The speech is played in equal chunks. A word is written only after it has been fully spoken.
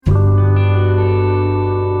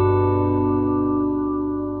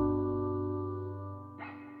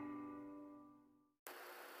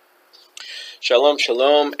Shalom,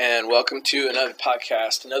 shalom, and welcome to another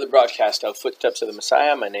podcast, another broadcast of Footsteps of the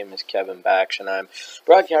Messiah. My name is Kevin Baksh, and I'm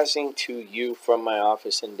broadcasting to you from my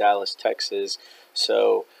office in Dallas, Texas.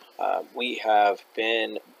 So we have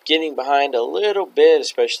been getting behind a little bit,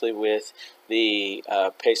 especially with the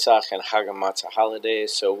Pesach and Chag HaMatzah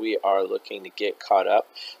holidays, so we are looking to get caught up.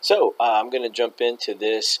 So I'm going to jump into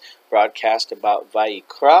this broadcast about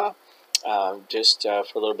Vayikra. Just for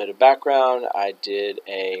a little bit of background, I did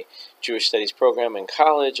a Jewish studies program in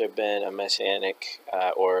college. I've been a Messianic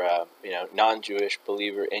non-Jewish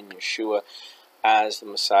believer in Yeshua as the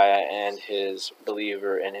Messiah and his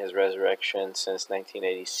believer in his resurrection since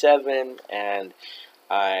 1987, and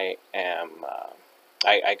I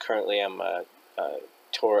currently am a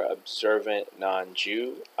Torah observant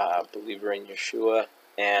non-Jew believer in Yeshua,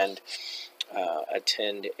 and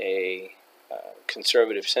attend a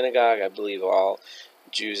conservative synagogue. I believe all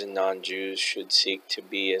Jews and non-Jews should seek to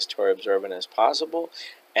be as Torah observant as possible,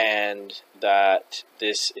 and that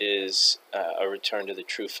this is a return to the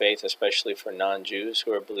true faith, especially for non-Jews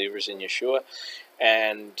who are believers in Yeshua.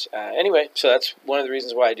 And anyway, so that's one of the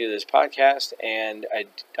reasons why I do this podcast, and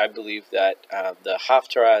I believe that the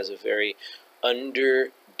Haftarah is a very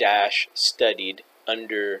studied,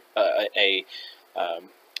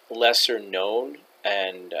 lesser known,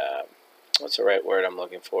 and what's the right word I'm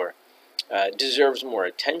looking for? Deserves more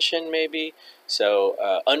attention, maybe. So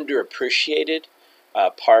underappreciated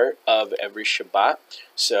part of every Shabbat.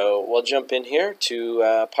 So we'll jump in here to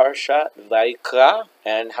Parashat Vayikra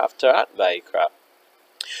and Haftarah Vayikra.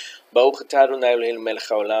 Baruch atah Adonai Eloheinu melech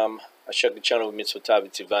haolam asher qidshanu b'mitzvotav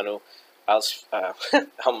v'tzivanu. I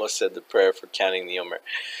almost said the prayer for counting the Yomer.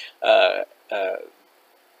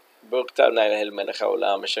 Baruch atah Adonai Eloheinu melech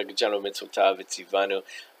haolam asher qidshanu b'mitzvotav v'tzivanu.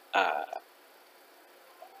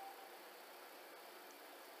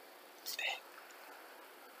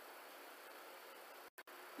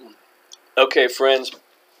 Okay, friends,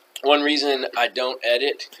 one reason I don't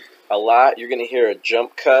edit a lot, you're going to hear a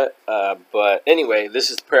jump cut, but anyway, this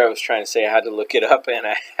is the prayer I was trying to say. I had to look it up, and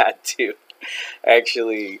I had to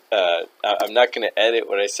actually, I'm not going to edit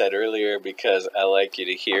what I said earlier because I like you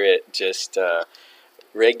to hear it just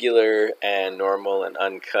regular and normal and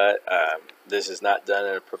uncut. This is not done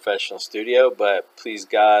in a professional studio, but please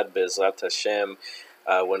God, Bezrat HaShem,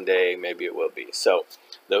 one day maybe it will be. So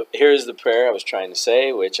here's the prayer I was trying to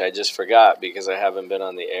say, which I just forgot because I haven't been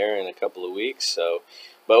on the air in a couple of weeks. So,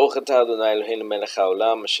 Baruch atah Adonai Eloheinu melech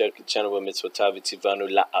haolam asher qidshanu b'mitzvotav v'tzivanu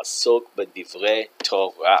la'asok b'divrei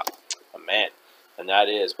Torah. Amen. And that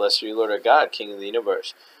is, blessed are you, Lord our God, King of the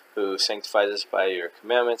universe, who sanctifies us by your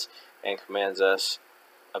commandments and commands us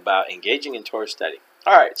about engaging in Torah study.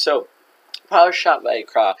 All right, so Parashat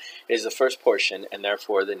Vayikra is the first portion, and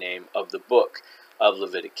therefore the name of the book of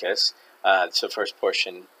Leviticus. It's the first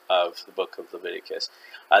portion of the book of Leviticus.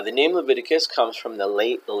 The name Leviticus comes from the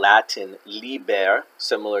late Latin liber,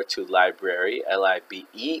 similar to library,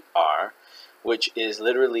 L-I-B-E-R, which is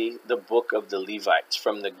literally the book of the Levites,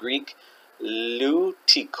 from the Greek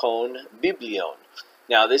lutikon biblion.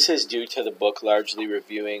 Now, this is due to the book largely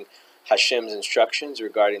reviewing HaShem's instructions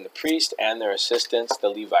regarding the priest and their assistants, the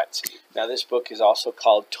Levites. Now, this book is also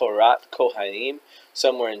called Torah Kohanim,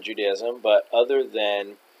 somewhere in Judaism, but other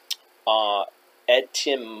than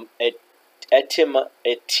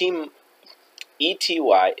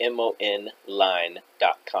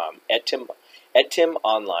etymonline.com. Etym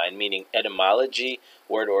online, meaning etymology,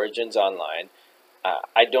 word origins online.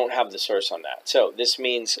 I don't have the source on that. So this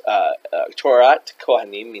means Torah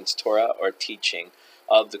Kohanim means Torah or teaching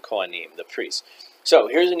of the Kohanim, the priests. So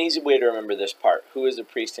here's an easy way to remember this part. Who is a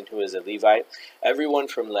priest and who is a Levite? Everyone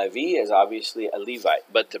from Levi is obviously a Levite,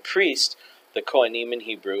 but the priest, the Kohanim in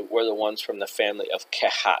Hebrew, were the ones from the family of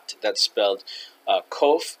Kehat. That's spelled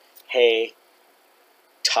Kof, He,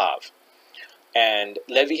 Tav. And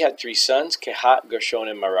Levi had three sons, Kehat, Gershon,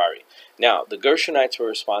 and Merari. Now, the Gershonites were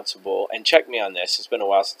responsible, and check me on this, it's been a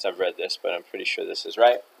while since I've read this, but I'm pretty sure this is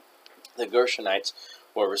right. The Gershonites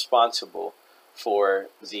were responsible for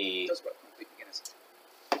the...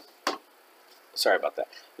 Sorry about that.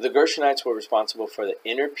 The Gershonites were responsible for the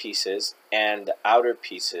inner pieces and the outer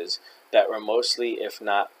pieces that were mostly, if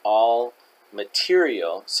not all,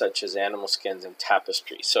 material, such as animal skins and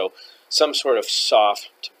tapestry. So some sort of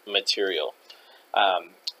soft material.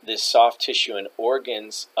 This soft tissue and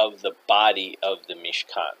organs of the body of the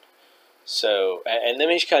Mishkan. So, and the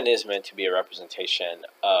Mishkan is meant to be a representation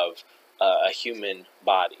of a human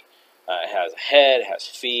body. It has a head, has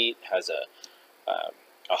feet, has a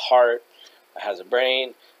heart, has a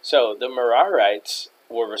brain. So the Merarites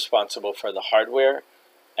were responsible for the hardware,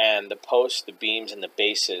 and the posts, the beams, and the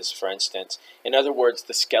bases, for instance. In other words,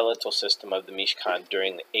 the skeletal system of the Mishkan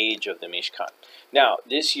during the age of the Mishkan. Now,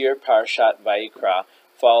 this year, Parashat Vayikra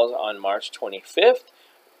falls on March 25th,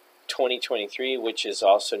 2023, which is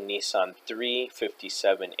also Nisan 3,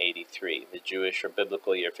 5783, the Jewish or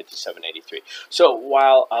biblical year 5783. So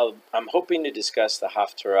while I'm hoping to discuss the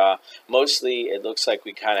Haftarah, mostly it looks like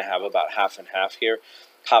we kind of have about half and half here.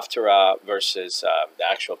 Haftarah versus the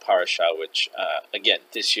actual parasha, which, again,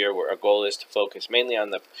 this year our goal is to focus mainly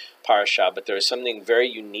on the parasha, but there is something very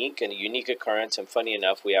unique and a unique occurrence, and funny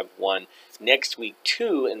enough, we have one next week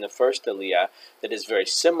too in the first Aliyah that is very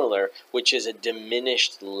similar, which is a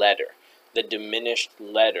diminished letter. The diminished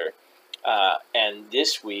letter, and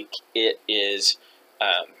this week it is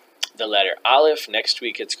the letter ALEF. Next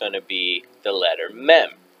week it's going to be the letter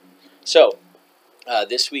Mem. So,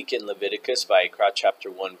 this week in Leviticus, Vayikra chapter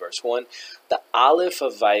 1 verse 1, the ALEF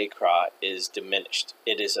of Vayikra is diminished.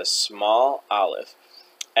 It is a small ALEF,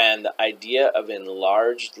 and the idea of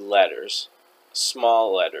enlarged letters,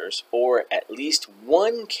 small letters, or at least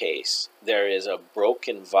one case there is a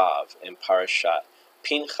broken Vav in Parashat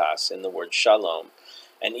Pinchas in the word Shalom,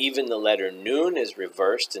 and even the letter Nun is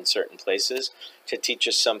reversed in certain places to teach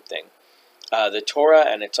us something. The Torah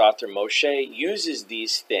and its author Moshe uses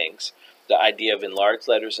these things, the idea of enlarged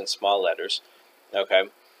letters and small letters, okay?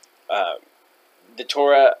 The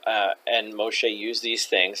Torah and Moshe use these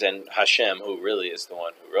things, and HaShem, who really is the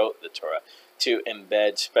one who wrote the Torah, to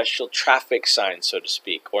embed special traffic signs, so to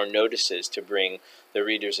speak, or notices to bring the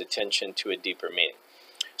reader's attention to a deeper meaning.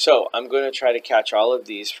 So I'm going to try to catch all of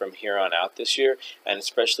these from here on out this year, and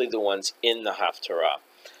especially the ones in the Haftarah,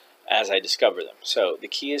 as I discover them. So the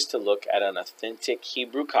key is to look at an authentic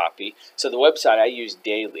Hebrew copy. So the website I use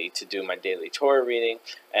daily to do my daily Torah reading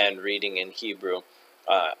and reading in Hebrew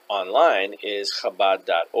online is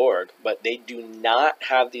Chabad.org, but they do not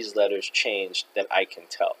have these letters changed that I can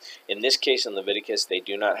tell. In this case, in Leviticus, they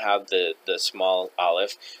do not have the small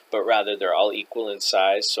aleph, but rather they're all equal in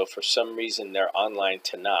size. So for some reason, their online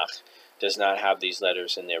Tanakh does not have these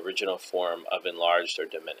letters in the original form of enlarged or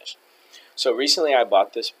diminished. So recently I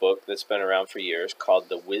bought this book that's been around for years called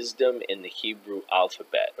The Wisdom in the Hebrew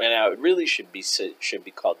Alphabet. And now it really should be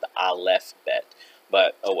called the ALEF Bet,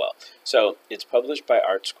 but oh well. So it's published by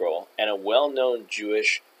Art Scroll, and a well-known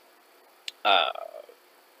Jewish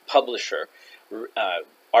publisher,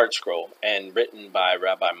 Art Scroll, and written by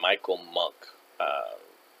Rabbi Michael Monk.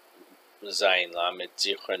 Zayin Lamed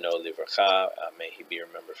Zichrono Livracha, may he be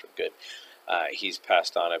remembered for good. He's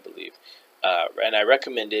passed on, I believe. And I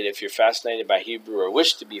recommend it if you're fascinated by Hebrew or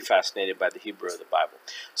wish to be fascinated by the Hebrew of the Bible.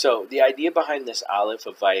 So the idea behind this Aleph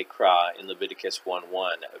of Vayikra in Leviticus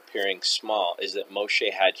 1:1 appearing small is that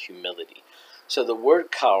Moshe had humility. So the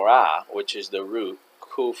word kara, which is the root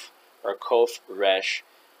kuf or kof resh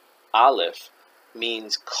aleph,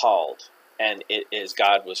 means called, and it is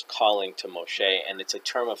God was calling to Moshe, and it's a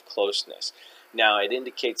term of closeness. Now it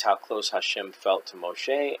indicates how close HaShem felt to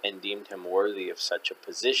Moshe and deemed him worthy of such a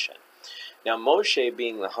position. Now Moshe,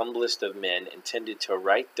 being the humblest of men, intended to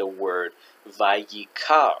write the word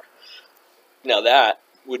Vayikar. Now that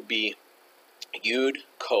would be Yud,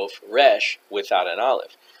 Kof, Resh without an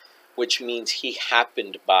aleph, which means he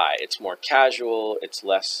happened by. It's more casual, it's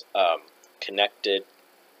less connected,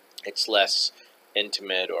 it's less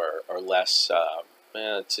intimate or less,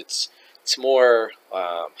 it's more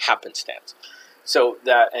happenstance. So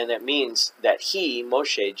that means that he,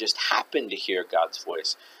 Moshe, just happened to hear God's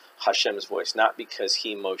voice, Hashem's voice, not because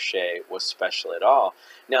he, Moshe, was special at all.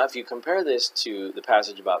 Now, if you compare this to the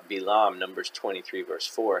passage about Bilam, Numbers 23, verse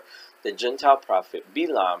 4, the Gentile prophet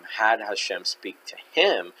Bilam had Hashem speak to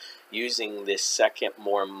him using this second,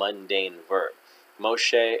 more mundane verb.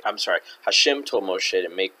 Hashem told Moshe to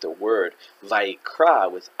make the word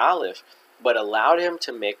Vayikra with Aleph, but allowed him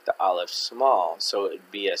to make the Aleph small, so it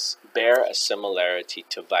would bear a similarity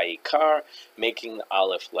to Vayikar, making the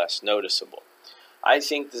Aleph less noticeable. I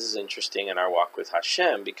think this is interesting in our walk with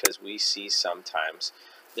Hashem because we see sometimes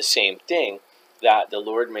the same thing, that the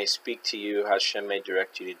Lord may speak to you, Hashem may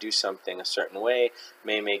direct you to do something a certain way,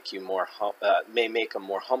 may make a more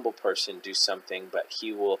humble person do something, but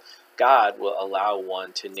God will allow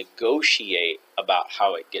one to negotiate about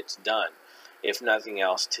how it gets done, if nothing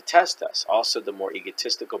else, to test us. Also, the more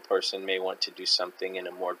egotistical person may want to do something in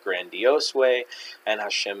a more grandiose way, and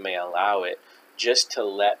Hashem may allow it just to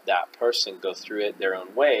let that person go through it their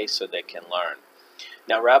own way so they can learn.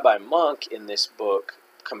 Now, Rabbi Monk in this book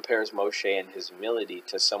compares Moshe and his humility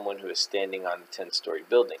to someone who is standing on a 10-story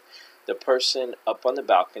building. the person up on the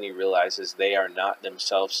balcony realizes they are not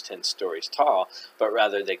themselves 10 stories tall, but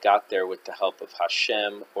rather they got there with the help of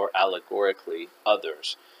HaShem, or allegorically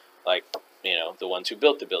others, like, the ones who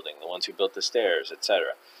built the building, the ones who built the stairs,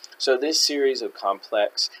 etc. So this series of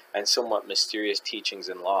complex and somewhat mysterious teachings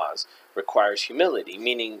and laws requires humility,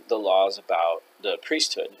 meaning the laws about the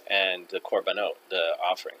priesthood and the korbanot, the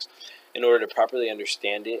offerings, in order to properly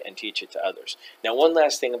understand it and teach it to others. Now, one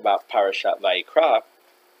last thing about Parashat Vayikra: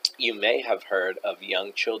 you may have heard of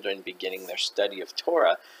young children beginning their study of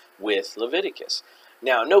Torah with Leviticus.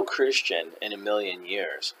 Now, no Christian in a million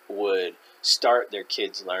years would start their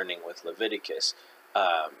kids learning with Leviticus,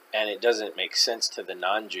 and it doesn't make sense to the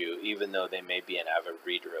non-Jew, even though they may be an avid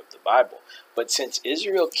reader of the Bible. But since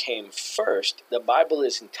Israel came first, the Bible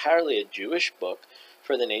is entirely a Jewish book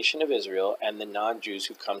for the nation of Israel and the non-Jews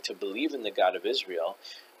who come to believe in the God of Israel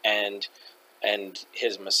and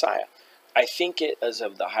his Messiah. I think it is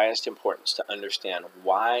of the highest importance to understand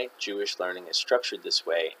why Jewish learning is structured this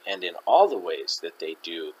way, and in all the ways that they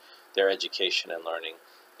do their education and learning,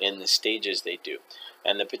 in the stages they do,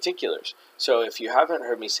 and the particulars. So if you haven't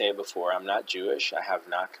heard me say it before, I'm not Jewish, I have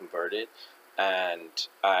not converted, and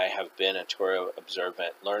I have been a Torah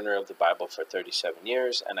observant learner of the Bible for 37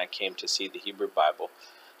 years, and I came to see the Hebrew Bible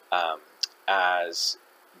as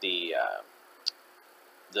the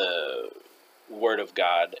Word of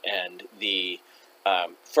God and the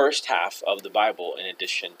first half of the Bible in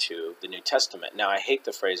addition to the New Testament. Now, I hate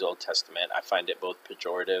the phrase Old Testament. I find it both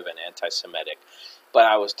pejorative and anti-Semitic, but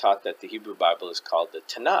I was taught that the Hebrew Bible is called the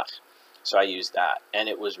Tanakh, so I used that. And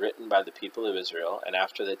it was written by the people of Israel, and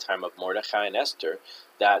after the time of Mordechai and Esther,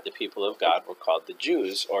 that the people of God were called the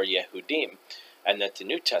Jews, or Yehudim, and that the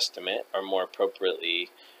New Testament, or more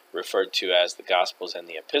appropriately referred to as the Gospels and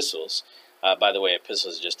the Epistles. By the way,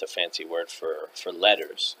 epistles is just a fancy word for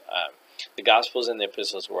letters. The Gospels and the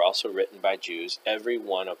Epistles were also written by Jews, every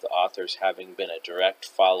one of the authors having been a direct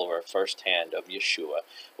follower firsthand of Yeshua,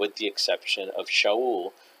 with the exception of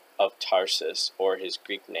Shaul of Tarsus, or his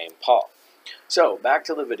Greek name Paul. So, back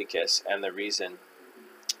to Leviticus, and the reason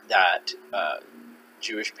that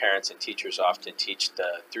Jewish parents and teachers often teach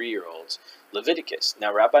the 3-year-olds Leviticus.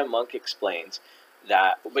 Now, Rabbi Monk explains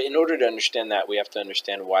that, but in order to understand that, we have to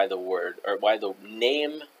understand why the word, or why the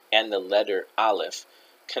name and the letter ALEPH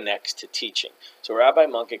connects to teaching. So Rabbi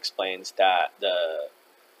Monk explains that the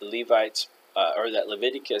Levites, or that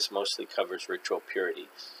Leviticus mostly covers ritual purity,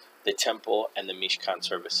 the temple and the Mishkan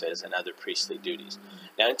services and other priestly duties.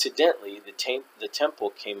 Now, incidentally, the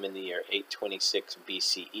temple came in the year 826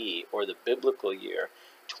 BCE, or the biblical year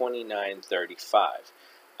 2935.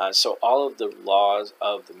 So all of the laws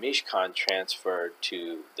of the Mishkan transferred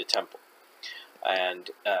to the temple. And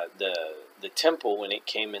the temple, when it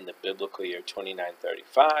came in the biblical year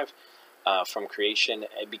 2935, from creation,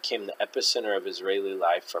 it became the epicenter of Israeli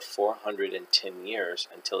life for 410 years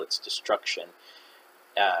until its destruction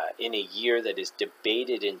in a year that is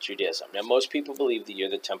debated in Judaism. Now, most people believe the year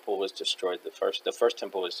the temple was destroyed, the first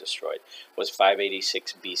temple was destroyed, was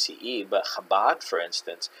 586 BCE, but Chabad, for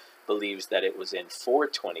instance, believes that it was in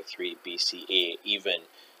 423 BCE, even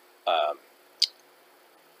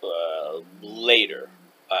later.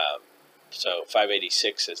 So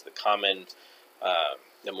 586 is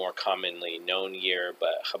the more commonly known year,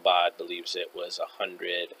 but Chabad believes it was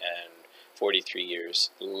 143 years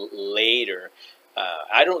later.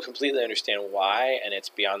 I don't completely understand why, and it's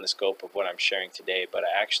beyond the scope of what I'm sharing today, but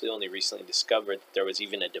I actually only recently discovered that there was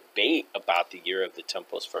even a debate about the year of the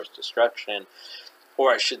temple's first destruction,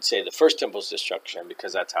 or I should say the first temple's destruction,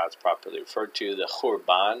 because that's how it's properly referred to. The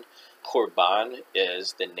Khurban. Khurban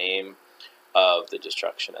is the name of the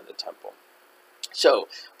destruction of the temple. So,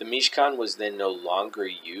 the Mishkan was then no longer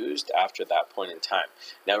used after that point in time.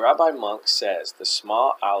 Now, Rabbi Monk says the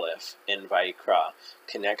small ALEPH in Vayikra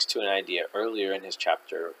connects to an idea earlier in his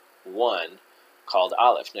chapter 1 called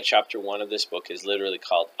ALEPH. Now, chapter 1 of this book is literally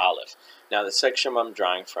called ALEPH. Now, the section I'm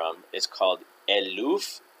drawing from is called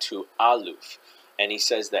Eluf to Aluf. And he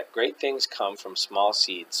says that great things come from small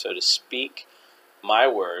seeds, so to speak, my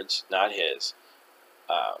words, not his.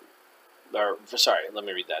 Let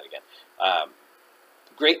me read that again.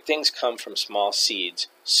 Great things come from small seeds,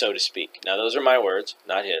 so to speak. Now, those are my words,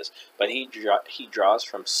 not his. But he draws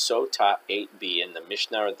from Sotah 8b in the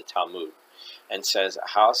Mishnah or the Talmud, and says a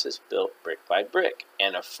house is built brick by brick,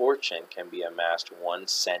 and a fortune can be amassed 1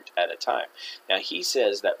 cent at a time. Now, he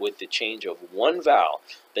says that with the change of one vowel,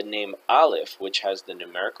 the name ALEPH, which has the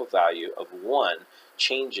numerical value of 1,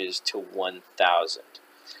 changes to 1,000.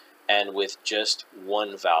 And with just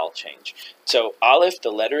one vowel change. So ALEPH,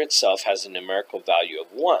 the letter itself, has a numerical value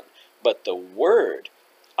of 1, but the word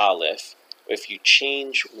ALEPH If you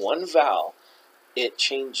change one vowel, it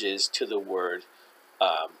changes to the word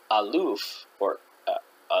aluf, or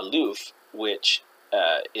aluf, which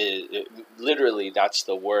literally that's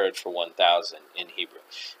the word for 1,000 in Hebrew.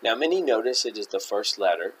 Now, many notice it is the first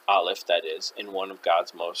letter, ALEPH, that is, in one of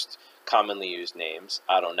God's most commonly used names,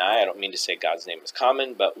 Adonai. I don't mean to say God's name is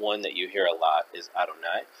common, but one that you hear a lot is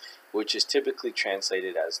Adonai, which is typically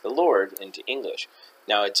translated as the Lord into English.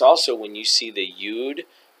 Now, it's also when you see the Yud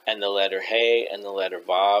and the letter Hey and the letter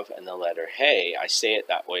Vav and the letter Hey, I say it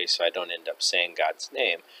that way so I don't end up saying God's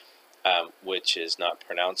name, which is not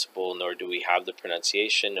pronounceable, nor do we have the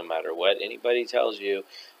pronunciation, no matter what anybody tells you.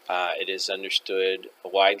 It is understood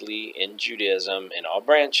widely in Judaism in all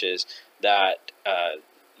branches that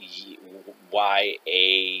Y-A-H-W-E-H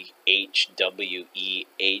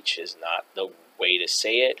is not the way to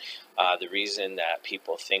say it. The reason that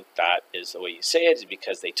people think that is the way you say it is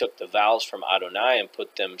because they took the vowels from Adonai and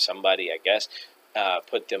put them, somebody, I guess,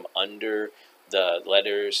 put them under the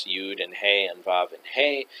letters Yud and Hey and Vav and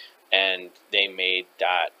Hey, and they made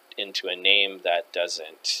that into a name that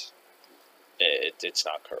doesn't, it's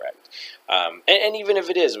not correct. And even if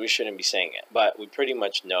it is, we shouldn't be saying it. But we pretty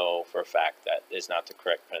much know for a fact that is not the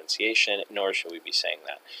correct pronunciation, nor should we be saying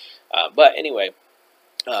that. But anyway,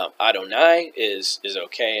 Adonai is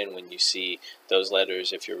okay, and when you see those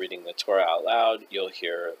letters, if you're reading the Torah out loud, you'll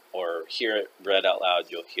hear, or hear it read out loud,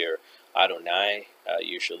 you'll hear Adonai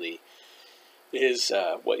usually is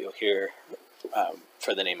what you'll hear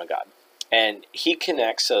for the name of God. And he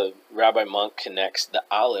connects, Rabbi Monk connects the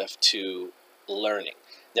ALEPH to learning.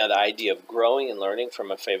 Now, the idea of growing and learning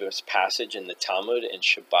from a famous passage in the Talmud in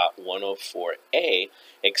Shabbat 104a,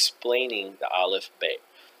 explaining the ALEPH Bey.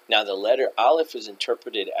 Now, the letter ALEPH is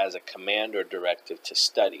interpreted as a command or directive to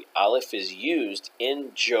study. ALEPH is used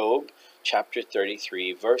in Job chapter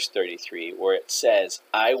 33, verse 33, where it says,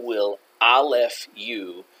 I will ALEPH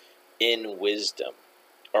you in wisdom,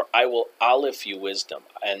 or I will ALEPH you wisdom.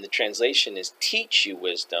 And the translation is teach you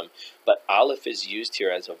wisdom, but ALEPH is used here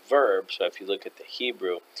as a verb. So if you look at the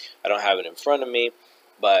Hebrew, I don't have it in front of me,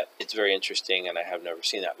 but it's very interesting, and I have never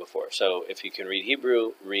seen that before. So if you can read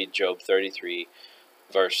Hebrew, read Job 33,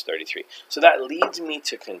 verse 33. So that leads me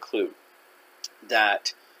to conclude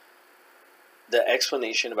that the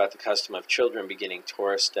explanation about the custom of children beginning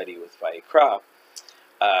Torah study with Vayikra,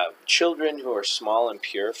 children who are small and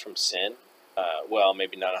pure from sin, well,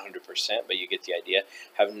 maybe not 100%, but you get the idea,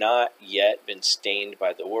 have not yet been stained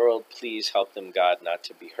by the world. Please help them, God, not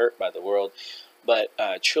to be hurt by the world. But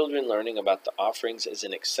children learning about the offerings is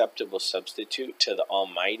an acceptable substitute to the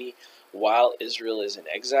Almighty while Israel is in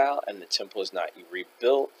exile and the temple is not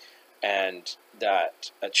rebuilt, and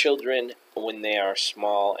that children, when they are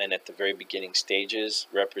small and at the very beginning stages,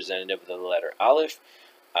 representative of the letter ALEPH,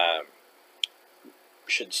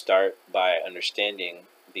 should start by understanding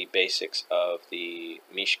the basics of the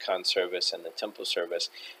Mishkan service and the temple service,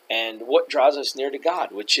 and what draws us near to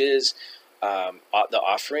God, which is the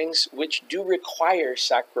offerings, which do require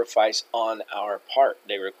sacrifice on our part.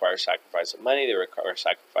 They require sacrifice of money, they require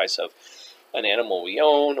sacrifice of an animal we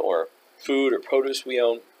own, or food or produce we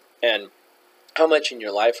own. And how much in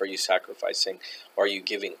your life are you sacrificing, or are you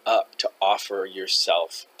giving up to offer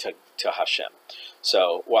yourself to HaShem?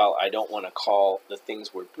 So while I don't want to call the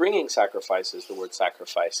things we're bringing sacrifices, the word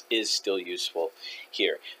sacrifice is still useful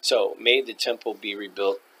here. So may the temple be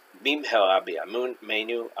rebuilt, bimhel abiamun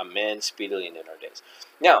menu, amen, speedily and in our days.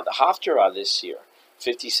 Now, the Haftarah this year,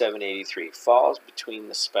 5783, falls between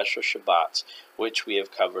the special Shabbats, which we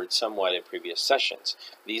have covered somewhat in previous sessions.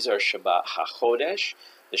 These are Shabbat HaChodesh,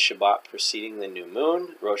 the Shabbat preceding the new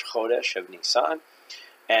moon, Rosh Chodesh of Nisan.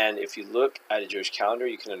 And if you look at a Jewish calendar,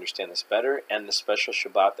 you can understand this better. And the special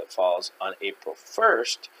Shabbat that falls on April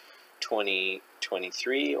 1st,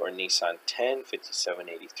 2023, or Nisan 10,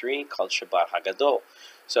 5783, called Shabbat HaGadol.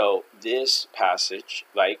 So this passage,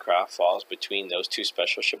 Vayikra, falls between those two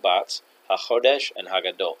special Shabbats, HaChodesh and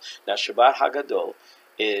HaGadol. Now, Shabbat HaGadol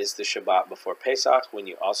is the Shabbat before Pesach, when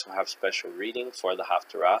you also have special reading for the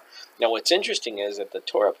Haftarah. Now, what's interesting is that the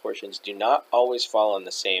Torah portions do not always fall on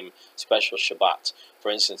the same special Shabbats.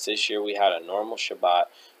 For instance, this year we had a normal Shabbat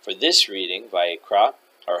for this reading, Vayikra,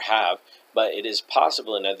 or have, but it is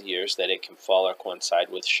possible in other years that it can fall or coincide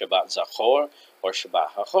with Shabbat Zachor or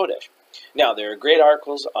Shabbat HaChodesh. Now, there are great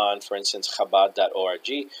articles on, for instance, Chabad.org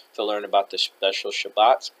to learn about the special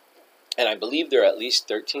Shabbats. And I believe there are at least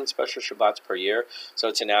 13 special Shabbats per year, so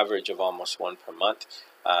it's an average of almost one per month.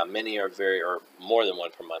 Many are or more than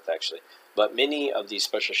one per month, actually. But many of these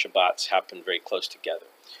special Shabbats happen very close together.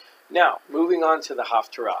 Now, moving on to the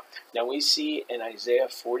Haftarah. Now, we see in Isaiah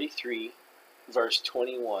 43, verse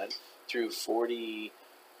 21 through 44,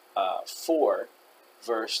 4,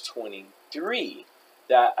 verse 23,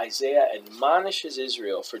 that Isaiah admonishes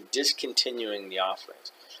Israel for discontinuing the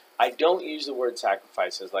offerings. I don't use the word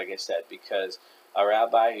sacrifices, like I said, because a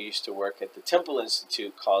rabbi who used to work at the Temple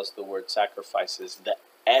Institute calls the word sacrifices the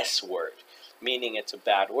S word, meaning it's a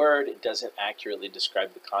bad word. It doesn't accurately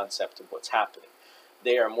describe the concept of what's happening.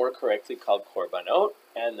 They are more correctly called korbanot,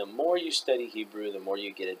 and the more you study Hebrew, the more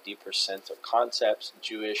you get a deeper sense of concepts,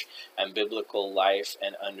 Jewish and biblical life,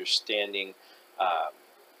 and understanding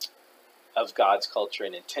of God's culture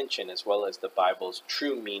and intention, as well as the Bible's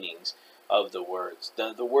true meanings of the words.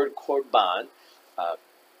 The word korban,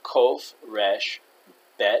 kof, resh,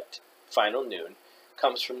 bet, final noon,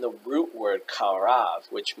 comes from the root word karav,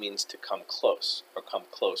 which means to come close or come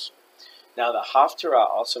closer. Now, the Haftarah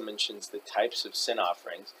also mentions the types of sin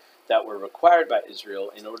offerings that were required by Israel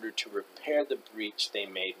in order to repair the breach they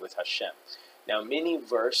made with HaShem. Now, many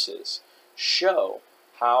verses show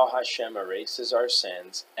how HaShem erases our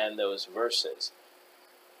sins, and those verses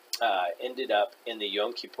ended up in the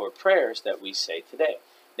Yom Kippur prayers that we say today.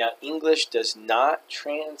 Now, English does not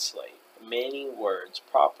translate many words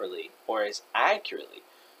properly or as accurately,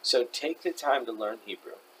 so take the time to learn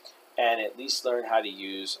Hebrew and at least learn how to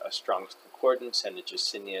use a Strong's Concordance and a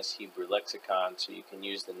Jacinius Hebrew lexicon, so you can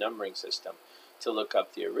use the numbering system to look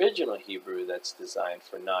up the original Hebrew that's designed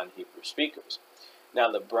for non-Hebrew speakers. Now,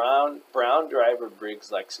 the Brown Driver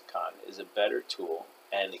Briggs lexicon is a better tool,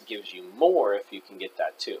 and it gives you more if you can get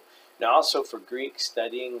that too. Now, also for Greek,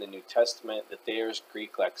 studying the New Testament, the Thayer's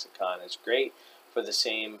Greek lexicon is great for the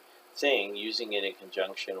same thing, using it in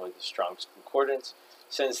conjunction with the Strong's Concordance.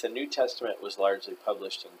 Since the New Testament was largely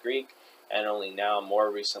published in Greek, and only now more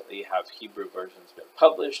recently have Hebrew versions been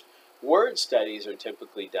published, word studies are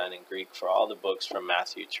typically done in Greek for all the books from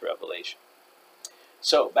Matthew to Revelation.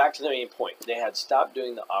 So, back to the main point. They had stopped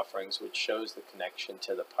doing the offerings, which shows the connection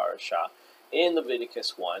to the parasha in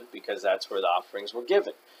Leviticus 1, because that's where the offerings were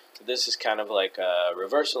given. So this is kind of like a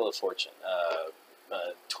reversal of fortune,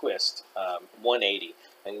 a twist, 180,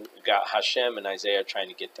 and got HaShem and Isaiah trying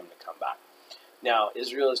to get them to come back. Now,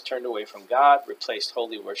 Israel has turned away from God, replaced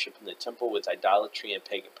holy worship in the temple with idolatry and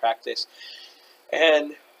pagan practice,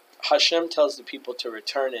 and HaShem tells the people to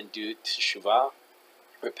return and do teshuvah,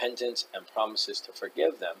 repentance, and promises to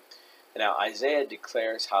forgive them. And now Isaiah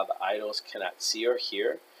declares how the idols cannot see or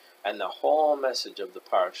hear, and the whole message of the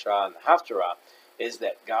parasha and the Haftarah is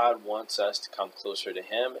that God wants us to come closer to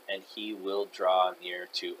Him, and He will draw near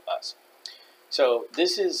to us. So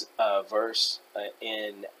this is a verse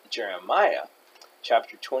in Jeremiah,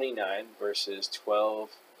 chapter 29, verses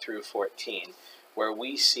 12 through 14, where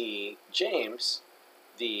we see James,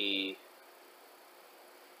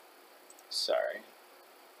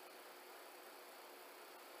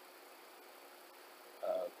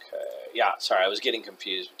 I was getting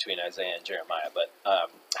confused between Isaiah and Jeremiah, but I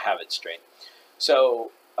have it straight.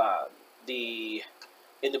 So, in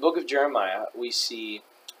the book of Jeremiah, we see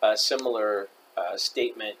a similar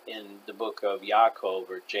statement in the book of Yaakov,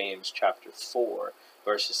 or James chapter 4,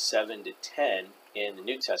 verses 7 to 10 in the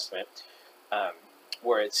New Testament,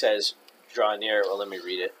 where it says, draw near. Well, let me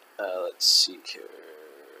read it. Let's see here.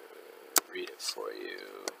 Read it for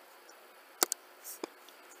you.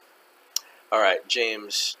 All right,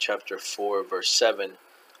 James chapter 4, verse 7.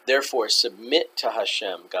 Therefore, submit to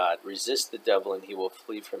HaShem, God. Resist the devil, and he will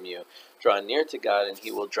flee from you. Draw near to God, and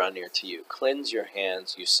he will draw near to you. Cleanse your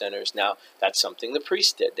hands, you sinners. Now, that's something the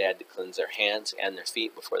priests did. They had to cleanse their hands and their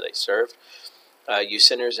feet before they served. You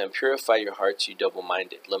sinners, and purify your hearts, you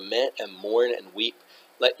double-minded. Lament and mourn and weep.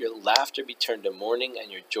 Let your laughter be turned to mourning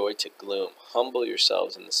and your joy to gloom. Humble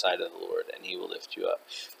yourselves in the sight of the Lord, and he will lift you up.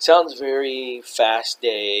 Sounds very fast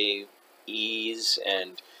day ease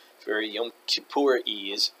and very Yom Kippur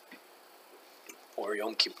ease, or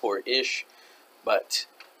Yom Kippur-ish, but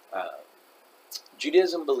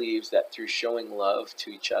Judaism believes that through showing love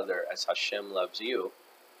to each other as HaShem loves you,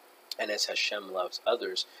 and as HaShem loves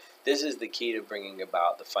others, this is the key to bringing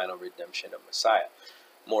about the final redemption of Messiah.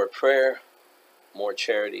 More prayer, more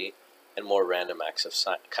charity, and more random acts of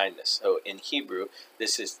kindness. So in Hebrew,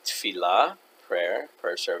 this is tefillah, prayer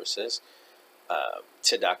services,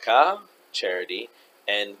 tzedakah, charity,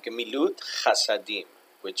 and gemilut chasadim,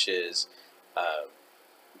 which is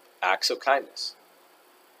acts of kindness.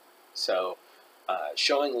 So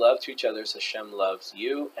showing love to each other as Hashem loves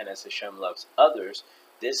you and as Hashem loves others,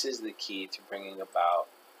 this is the key to bringing about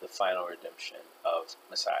the final redemption of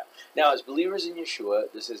Messiah. Now, as believers in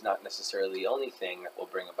Yeshua, this is not necessarily the only thing that will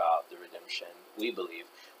bring about the redemption we believe,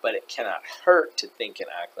 but it cannot hurt to think and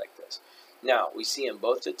act like this. Now, we see in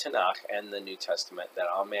both the Tanakh and the New Testament that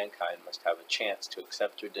all mankind must have a chance to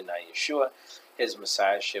accept or deny Yeshua, his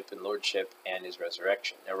messiahship and lordship, and his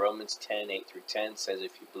resurrection. Now, Romans 10:8-10 says,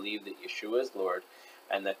 if you believe that Yeshua is Lord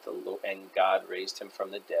and that God raised him from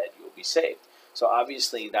the dead, you will be saved. So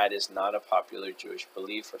obviously that is not a popular Jewish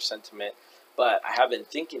belief or sentiment, but I have been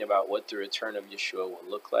thinking about what the return of Yeshua will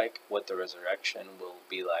look like, what the resurrection will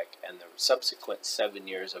be like, and the subsequent 7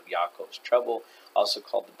 years of Yaakov's trouble, also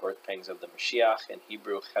called the birth pangs of the Mashiach, in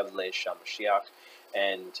Hebrew, chevre Mashiach,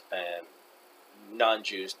 and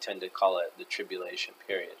non-Jews tend to call it the tribulation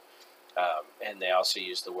period. And they also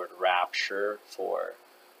use the word rapture for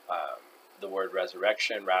the word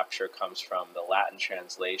resurrection. Rapture comes from the Latin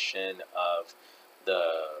translation of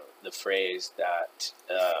the phrase that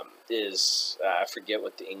is, I forget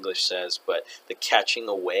what the English says, but the catching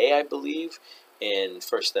away, I believe, in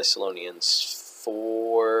 1 Thessalonians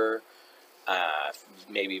 4,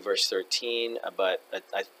 maybe verse 13, but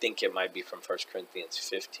I think it might be from 1 Corinthians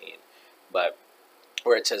 15, but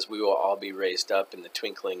where it says we will all be raised up in the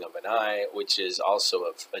twinkling of an eye, which is also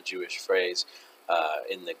a Jewish phrase,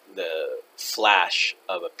 in the flash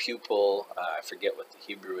of a pupil. I forget what the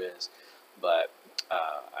Hebrew is, but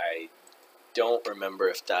I don't remember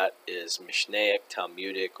if that is Mishnaic,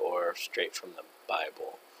 Talmudic, or straight from the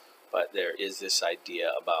Bible. But there is this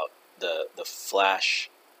idea about the flash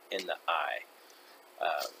in the eye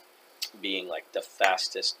being like the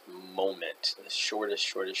fastest moment, the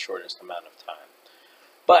shortest amount of time.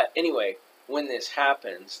 But anyway, when this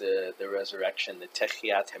happens, the resurrection, the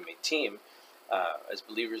Techiyat HaMetim, as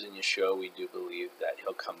believers in Yeshua, we do believe that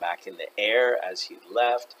he'll come back in the air as he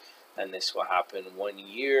left, and this will happen 1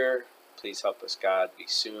 year. Please help us, God, be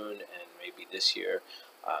soon, and maybe this year.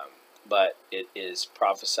 But it is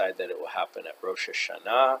prophesied that it will happen at Rosh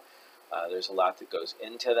Hashanah. There's a lot that goes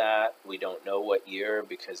into that. We don't know what year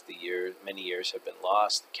because many years have been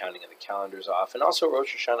lost. The counting of the calendar is off. And also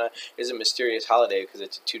Rosh Hashanah is a mysterious holiday because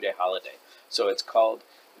it's a 2-day holiday. So it's called,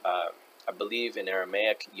 I believe in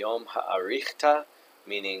Aramaic, Yom Ha'arichta,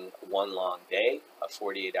 meaning one long day, a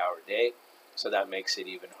 48-hour day. So that makes it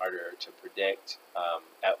even harder to predict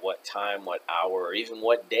at what time, what hour, or even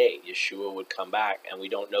what day Yeshua would come back. And we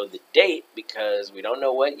don't know the date because we don't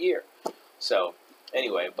know what year. So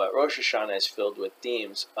anyway, but Rosh Hashanah is filled with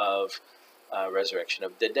themes of resurrection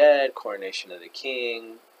of the dead, coronation of the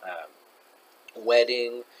king,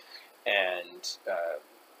 wedding, and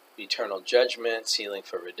eternal judgment, sealing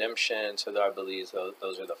for redemption. So I believe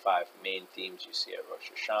those are the 5 main themes you see at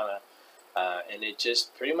Rosh Hashanah. And it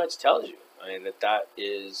just pretty much tells you, that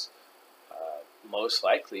is most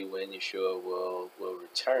likely when Yeshua will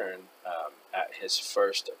return at his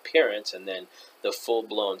first appearance, and then the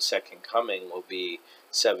full-blown second coming will be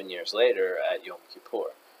 7 years later at Yom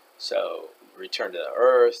Kippur. So return to the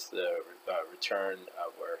earth, the return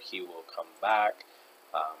where he will come back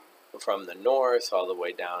from the north all the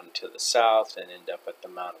way down to the south and end up at the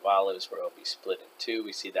Mount of Olives where it will be split in 2.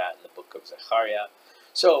 We see that in the book of Zechariah.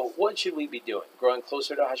 So what should we be doing? Growing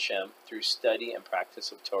closer to HaShem through study and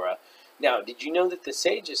practice of Torah. Now, did you know that the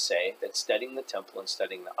sages say that studying the temple and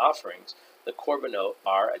studying the offerings, the korbanot,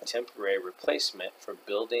 are a temporary replacement for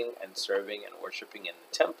building and serving and worshiping in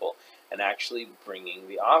the temple and actually bringing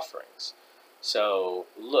the offerings? So,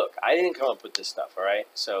 look, I didn't come up with this stuff, all right?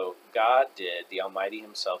 So God did, the Almighty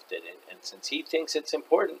himself did it, and since he thinks it's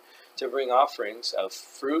important to bring offerings of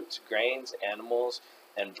fruits, grains, animals,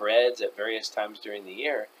 and breads at various times during the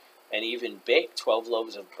year, and even bake 12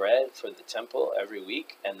 loaves of bread for the temple every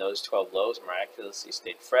week, and those 12 loaves miraculously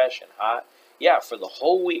stayed fresh and hot. Yeah, for the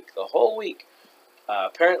whole week.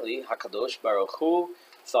 Apparently, HaKadosh Baruch Hu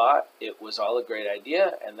thought it was all a great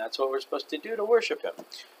idea, and that's what we're supposed to do to worship him.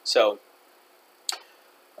 So,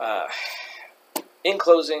 in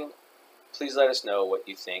closing, please let us know what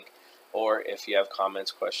you think, or if you have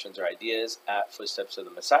comments, questions, or ideas at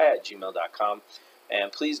FootStepsoftheMessiah@gmail.com.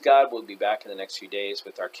 And please God, we'll be back in the next few days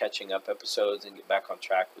with our catching up episodes and get back on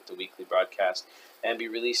track with the weekly broadcast and be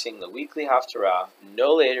releasing the weekly Haftarah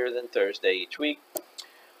no later than Thursday each week.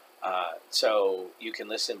 So you can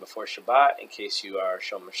listen before Shabbat in case you are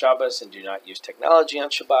Shomer Shabbos and do not use technology on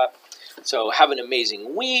Shabbat. So have an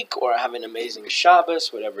amazing week or have an amazing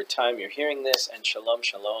Shabbos, whatever time you're hearing this, and Shalom,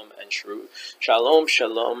 Shalom, and Shalom,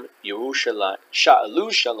 Shalom, Yerushalayim,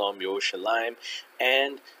 Sha'alu Shalom, Yerushalayim,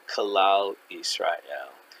 and Kalal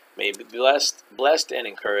Israel. May you be blessed and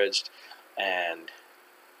encouraged, and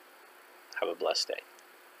have a blessed day.